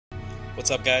What's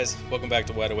up, guys? Welcome back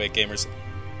to Wide Awake Gamers.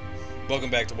 Welcome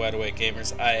back to Wide Awake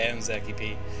Gamers. I am Zachy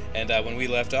P, and when we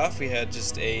left off, we had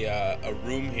just a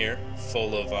room here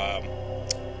full of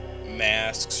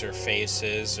masks or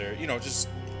faces, or just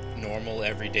normal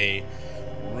everyday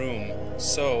room.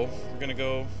 So we're gonna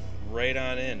go right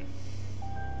on in.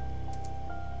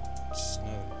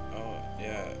 Oh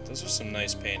yeah, those are some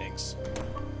nice paintings.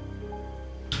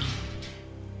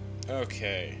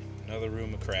 Okay, another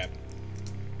room of crap.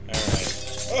 Alright.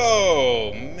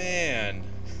 Oh, man.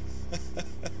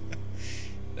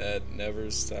 That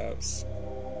never stops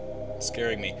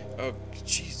scaring me. Oh,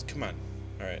 jeez, come on.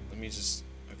 Alright, let me just...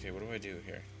 Okay, what do I do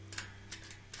here?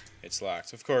 It's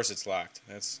locked. Of course it's locked.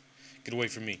 Get away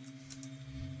from me.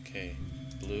 Okay,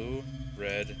 blue,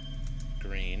 red,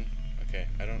 green. Okay,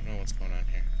 I don't know what's going on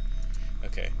here.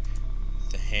 Okay,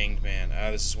 the Hanged Man.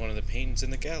 Ah, this is one of the paintings in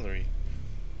the gallery.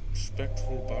 Inspect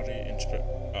whole body,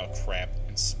 oh crap.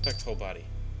 Inspect whole body.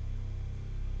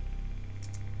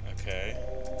 Okay.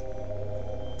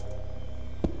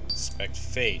 Inspect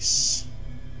face.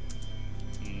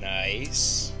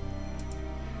 Nice.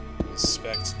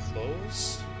 Inspect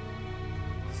clothes.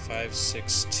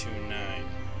 5629.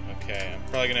 Okay, I'm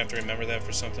probably gonna have to remember that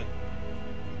for something.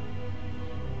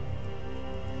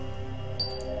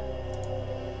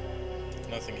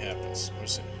 Nothing happens. Let me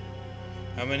see.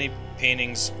 How many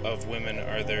paintings of women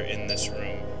are there in this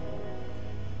room?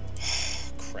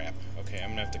 Crap. Okay, I'm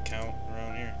gonna have to count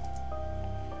around here.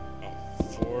 Oh,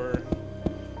 4,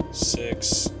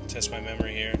 6, test my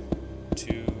memory here.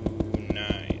 2,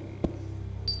 9.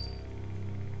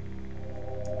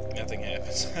 Nothing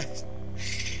happens.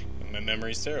 My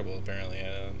memory's terrible, apparently.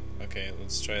 Okay,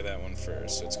 let's try that one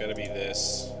first. So it's gotta be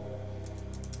this.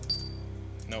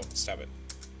 No, stop it.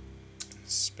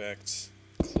 Inspect.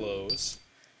 Close.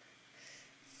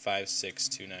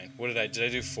 5629. What did I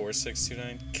do?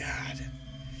 4629?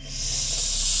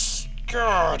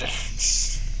 God.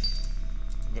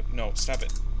 But no, stop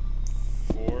it.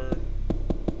 4,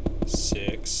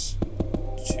 6,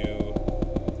 2,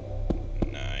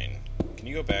 9. Can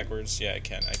you go backwards? Yeah, I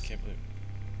can. I can't believe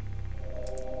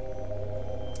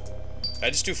it. I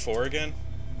just do 4 again?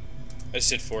 I just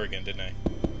did 4 again, didn't I?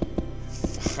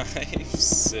 5,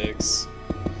 6,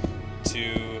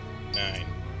 2, 9.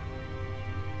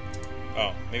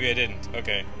 Oh, maybe I didn't.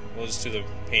 Okay, we'll just do the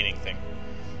painting thing.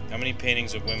 How many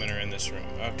paintings of women are in this room?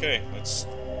 Okay, let's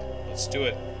do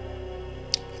it.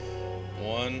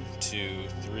 1, 2,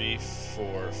 3,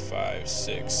 4, 5,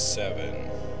 6, 7,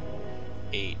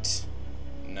 8,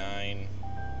 9,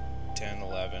 10,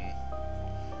 11.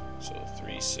 So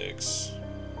 3, 6,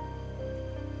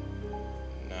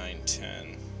 9,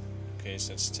 10. Okay,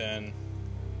 so that's 10.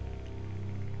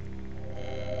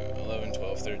 11,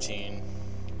 12, 13.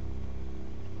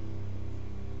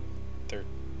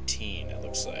 13, it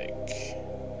looks like.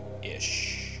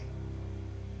 Ish.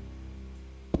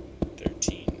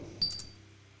 13.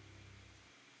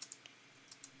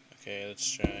 Okay, let's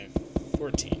try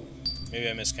 14. Maybe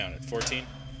I miscounted. 14?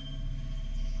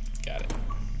 Got it.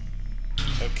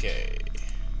 Okay.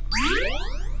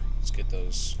 Let's get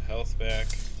those health back.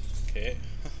 Okay.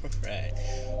 Alright.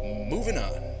 Moving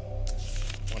on.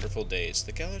 Wonderful days.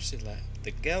 The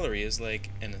gallery is like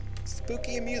an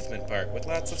spooky amusement park with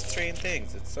lots of strange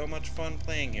things. It's so much fun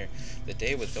playing here. The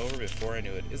day was over before I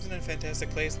knew it. Isn't it a fantastic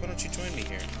place? Why don't you join me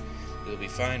here? You'll be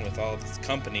fine with all this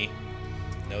company.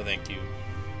 No, thank you.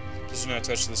 Just do not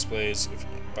touch the displays. If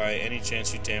by any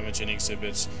chance you damage any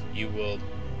exhibits, you will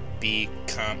be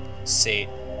compensated.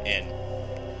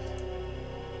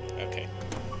 Okay.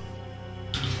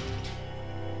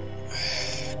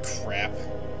 Crap.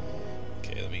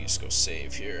 Okay, let me just go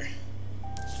save here.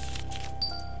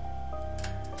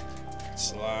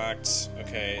 It's locked.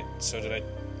 Okay, so did I...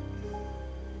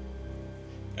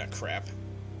 Ah, crap.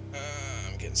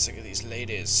 I'm getting sick of these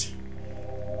ladies.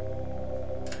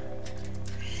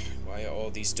 Why are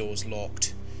all these doors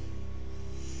locked?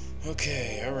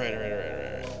 Okay, alright.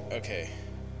 Okay.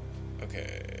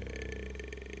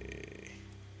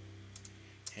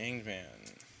 Hanged Man.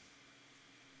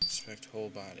 Inspect whole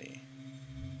body.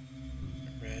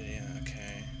 Red, yeah,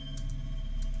 okay.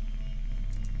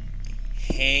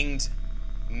 Hanged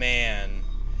Man.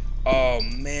 Oh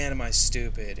man, am I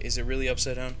stupid. Is it really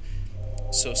upside down?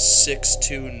 So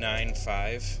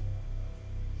 6295.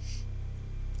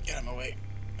 Get out of my way.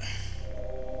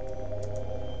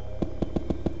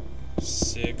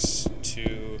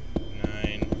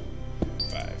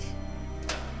 6295.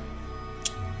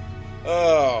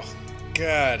 Oh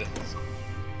God.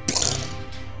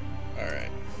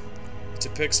 Alright.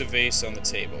 Depicts a vase on the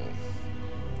table.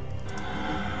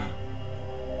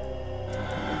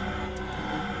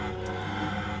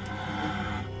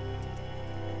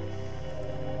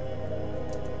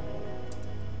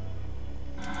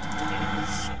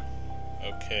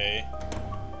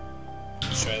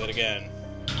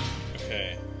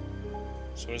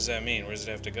 does that mean? Where does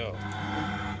it have to go?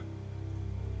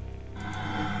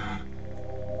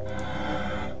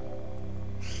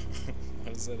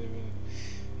 What does that even...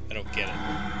 I don't get it.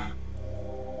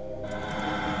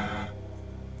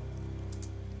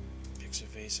 Picks a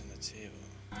vase on the table.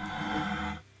 Am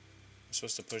I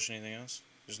supposed to push anything else?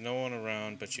 There's no one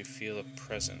around, but you feel a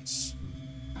presence.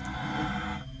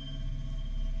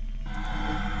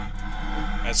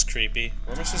 That's creepy.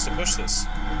 Where am I supposed to push this?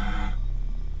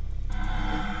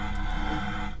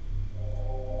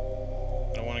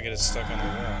 I don't want to get it stuck on the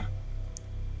wall.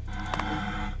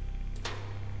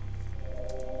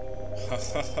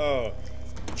 Oh,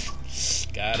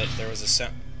 got it. There was a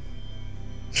sound.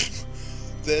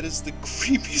 That is the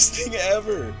creepiest thing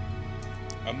ever.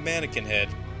 A mannequin head.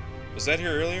 Was that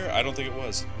here earlier? I don't think it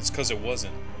was. It's because it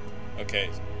wasn't. Okay.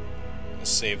 Let's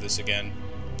save this again.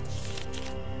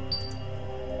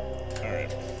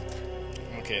 Alright.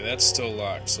 Okay, that's still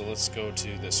locked, so let's go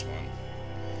to this one.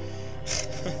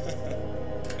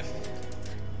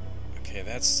 Okay,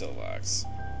 that's still locked.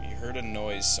 You heard a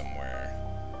noise somewhere.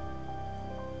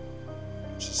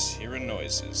 Just hearing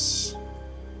noises.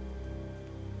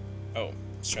 Oh,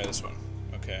 let's try this one.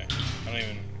 Okay. I don't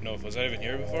even know if... Was I even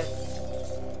here before?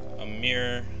 A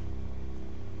mirror.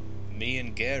 Me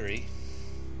and Garry.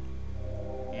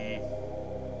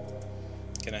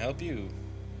 Can I help you?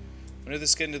 When did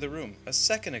this get into the room? A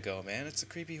second ago, man. It's a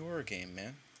creepy horror game,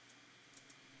 man.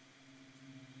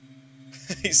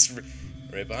 He's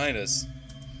right behind us.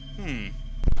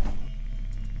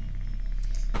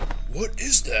 What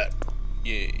is that?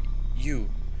 Yeah, you.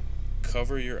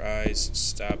 Cover your eyes.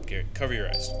 Stop, Garry. Cover your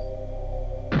eyes.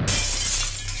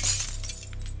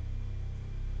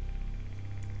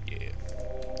 Yeah.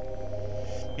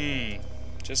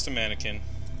 Just a mannequin.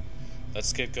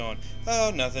 Let's get going.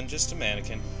 Oh, nothing. Just a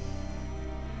mannequin.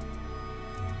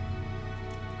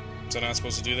 Was I not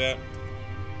supposed to do that?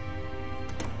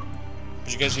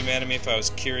 Would you guys be mad at me if I was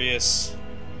curious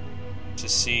to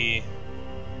see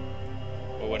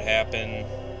what would happen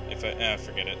if I...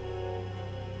 forget it.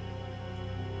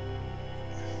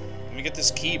 Let me get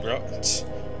this key, bro.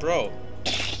 Bro.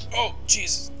 Oh,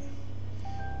 Jesus.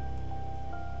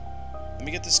 Let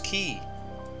me get this key.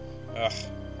 Ugh.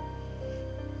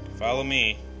 Follow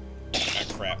me. Ah,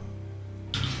 crap.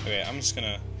 Okay, I'm just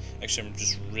gonna... Actually, I'm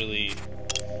just really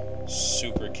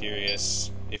super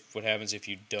curious if what happens if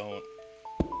you don't...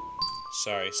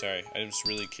 Sorry. I'm just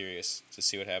really curious to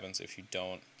see what happens if you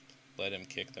don't let him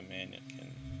kick the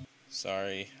mannequin.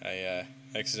 Sorry, I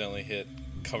accidentally hit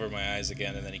cover my eyes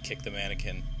again, and then he kicked the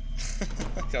mannequin.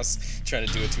 I was trying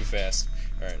to do it too fast.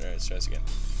 Alright, let's try this again.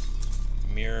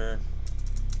 Mirror.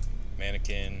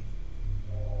 Mannequin.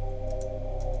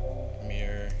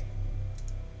 Mirror.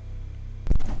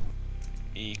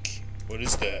 Eek. What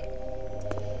is that?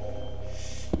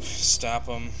 Stop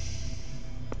him.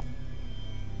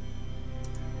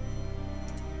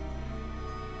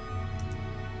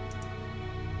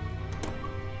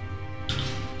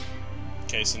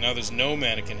 Okay, so now there's no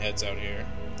mannequin heads out here.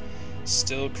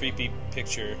 Still creepy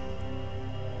picture.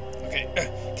 Okay,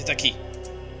 get that key.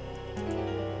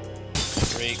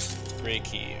 Great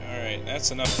key. Alright,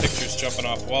 that's enough pictures jumping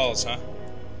off walls, huh?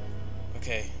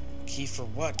 Okay, key for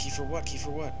what? Key for what? Key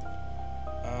for what?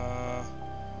 I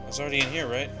was already in here,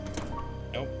 right?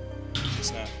 Nope,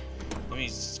 it's not.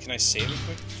 Can I save it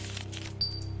quick?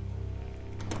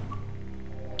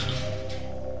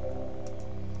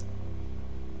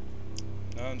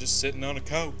 No, I'm just sitting on a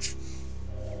couch.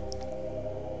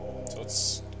 So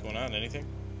what's going on? Anything?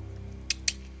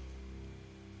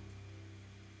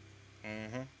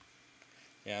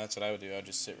 Yeah, that's what I would do. I'd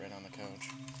just sit right on the couch.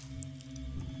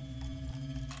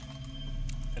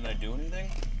 Didn't I do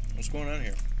anything? What's going on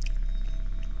here?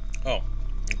 Oh,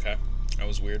 okay. That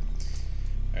was weird.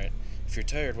 Alright. If you're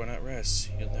tired, why not rest?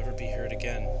 You'll never be hurt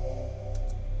again.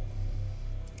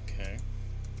 Okay.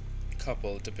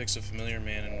 Couple. It depicts a familiar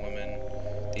man and woman.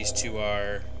 These two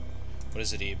are... What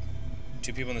is it, Ebe?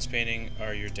 Two people in this painting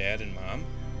are your dad and mom?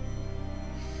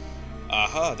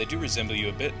 Aha! They do resemble you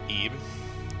a bit, Ebe.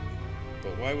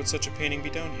 But why would such a painting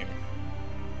be down here?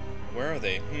 Where are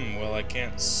they? Well, I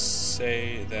can't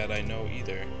say that I know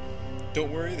either.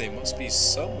 Don't worry, they must be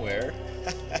somewhere.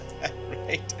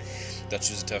 Right?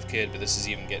 Dutch was a tough kid, but this is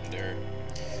even getting to her.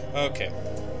 Okay.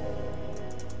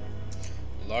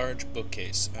 Large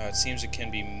bookcase. It seems it can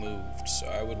be moved, so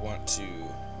I would want to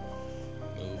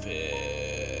move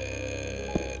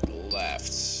it left.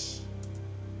 Is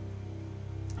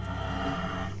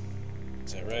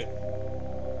that right?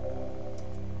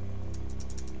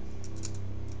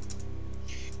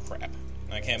 Crap.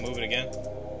 I can't move it again?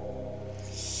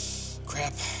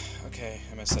 Crap. Okay,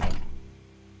 I messed it up.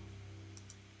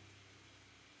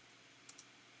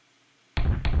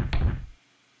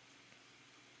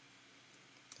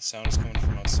 The sound is coming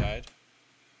from outside.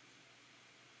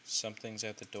 Something's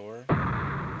at the door.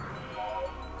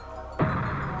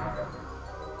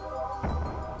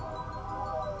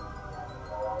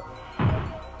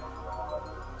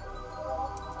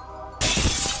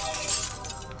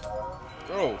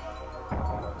 Oh!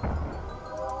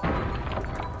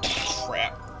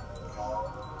 Crap.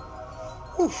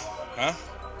 Whew. Huh?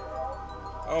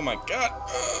 Oh my god!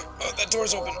 Oh, that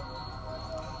door's open!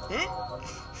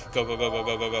 Go, go, go, go,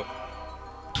 go, go, go.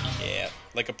 Yeah,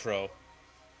 like a pro.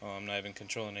 Oh, I'm not even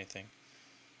controlling anything.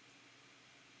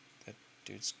 That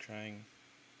dude's crying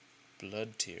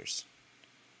blood tears.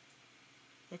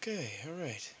 Okay,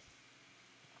 alright.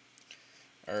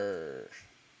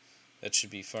 That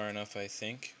should be far enough, I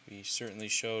think. We certainly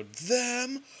showed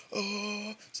them.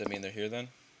 Oh, does that mean they're here then?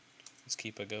 Let's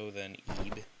keep a go then,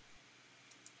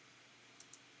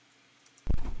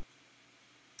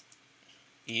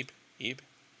 Ebe. Ebe?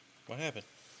 What happened?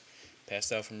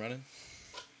 Passed out from running?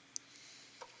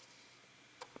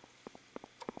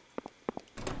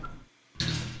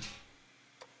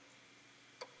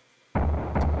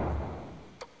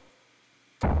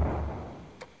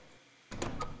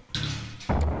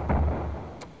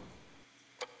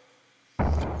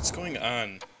 What's going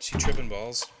on? Is he tripping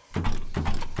balls?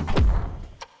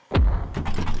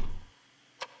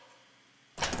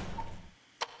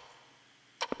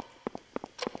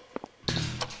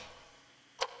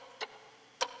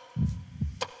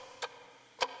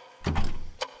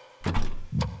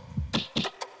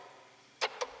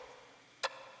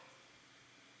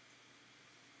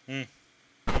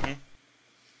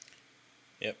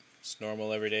 Yep, it's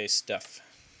normal everyday stuff.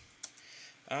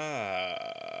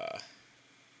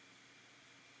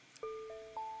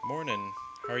 Morning.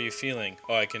 How are you feeling?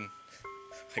 Oh, I can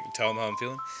tell him how I'm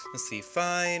feeling. Let's see.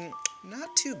 Fine.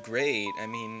 Not too great. I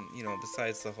mean, you know,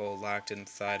 besides the whole locked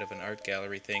inside of an art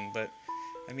gallery thing, but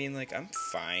I mean, like, I'm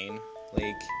fine.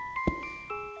 Like,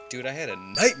 dude, I had a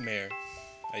nightmare.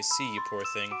 I see you, poor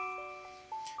thing.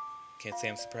 Can't say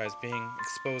I'm surprised being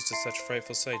exposed to such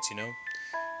frightful sights, you know?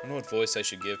 I don't know what voice I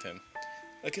should give him.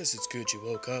 I guess it's good you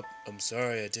woke up. I'm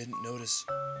sorry I didn't notice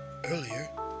earlier.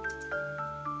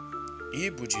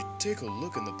 Ebe, would you take a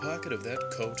look in the pocket of that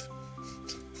coat?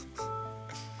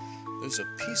 There's a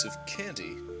piece of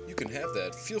candy. You can have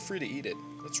that. Feel free to eat it.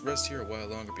 Let's rest here a while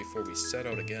longer before we set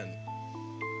out again.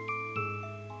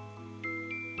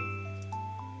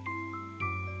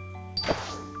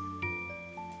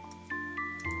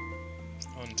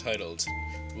 Untitled.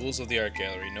 Rules of the art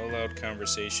gallery. No loud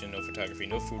conversation, no photography,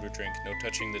 no food or drink, no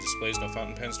touching the displays, no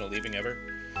fountain pens, no leaving ever.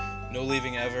 No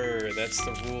leaving ever. That's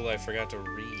the rule I forgot to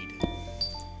read.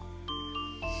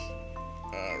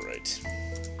 Alright.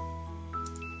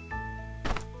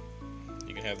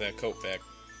 You can have that coat back.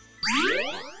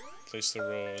 Place the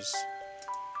rose.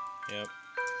 Yep.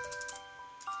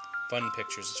 Fun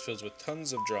pictures. It's filled with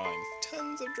tons of drawings.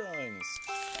 Tons of drawings.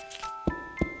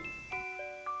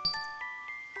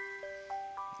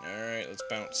 Alright, let's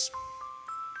bounce.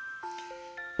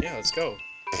 Yeah, let's go.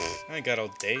 I ain't got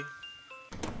all day.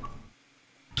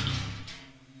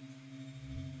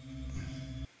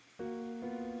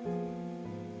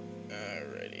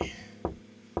 Alrighty.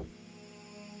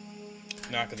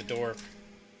 Knock at the door.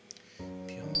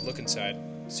 Look inside.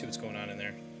 See what's going on in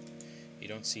there. You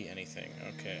don't see anything.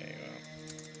 Okay,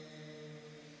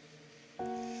 well.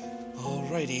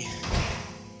 Alrighty.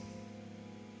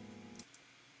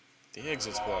 The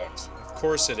exit's blocked. Of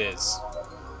course it is.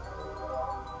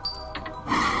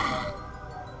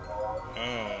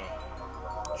 Oh.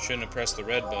 Shouldn't have pressed the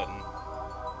red button.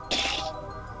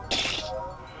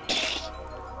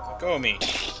 Let go of me. I'm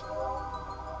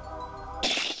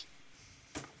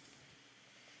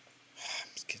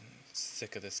just getting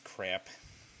sick of this crap.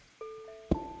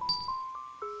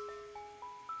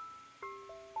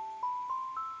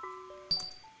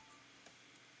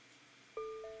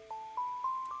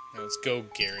 Now let's go,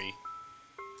 Garry.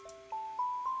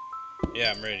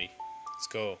 Yeah, I'm ready. Let's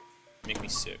go. Make me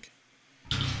sick.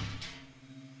 I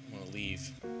want to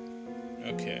leave.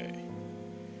 Okay.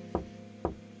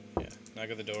 Yeah, knock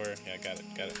at the door. Yeah, got it,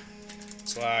 got it.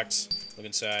 It's locked. Look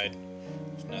inside.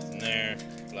 There's nothing there.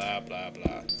 Blah, blah,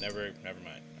 blah. Never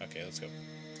mind. Okay, let's go.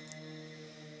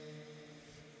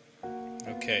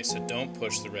 Okay, so don't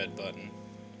push the red button.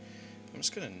 I'm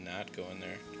just gonna not go in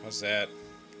there. How's that?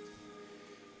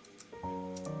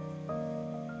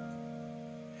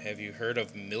 Have you heard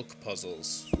of milk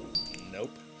puzzles?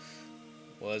 Nope.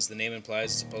 Well, as the name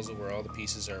implies, it's a puzzle where all the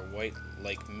pieces are white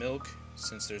like milk.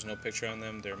 Since there's no picture on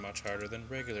them, they're much harder than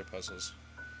regular puzzles.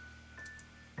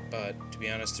 But, to be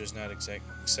honest, there's not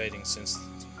exciting since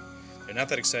They're not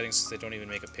that exciting since they don't even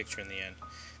make a picture in the end.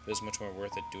 But it's much more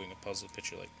worth it doing a puzzle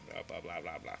picture like blah blah blah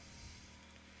blah blah.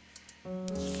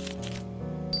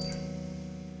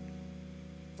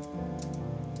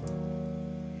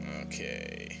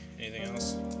 Okay. Anything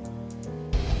else?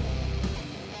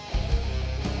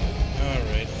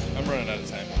 Alright. I'm running out of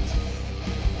time.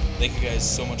 Thank you guys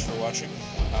so much for watching.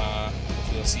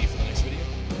 Hopefully I'll see you for the next video.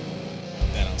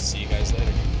 Then I'll see you guys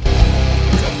later.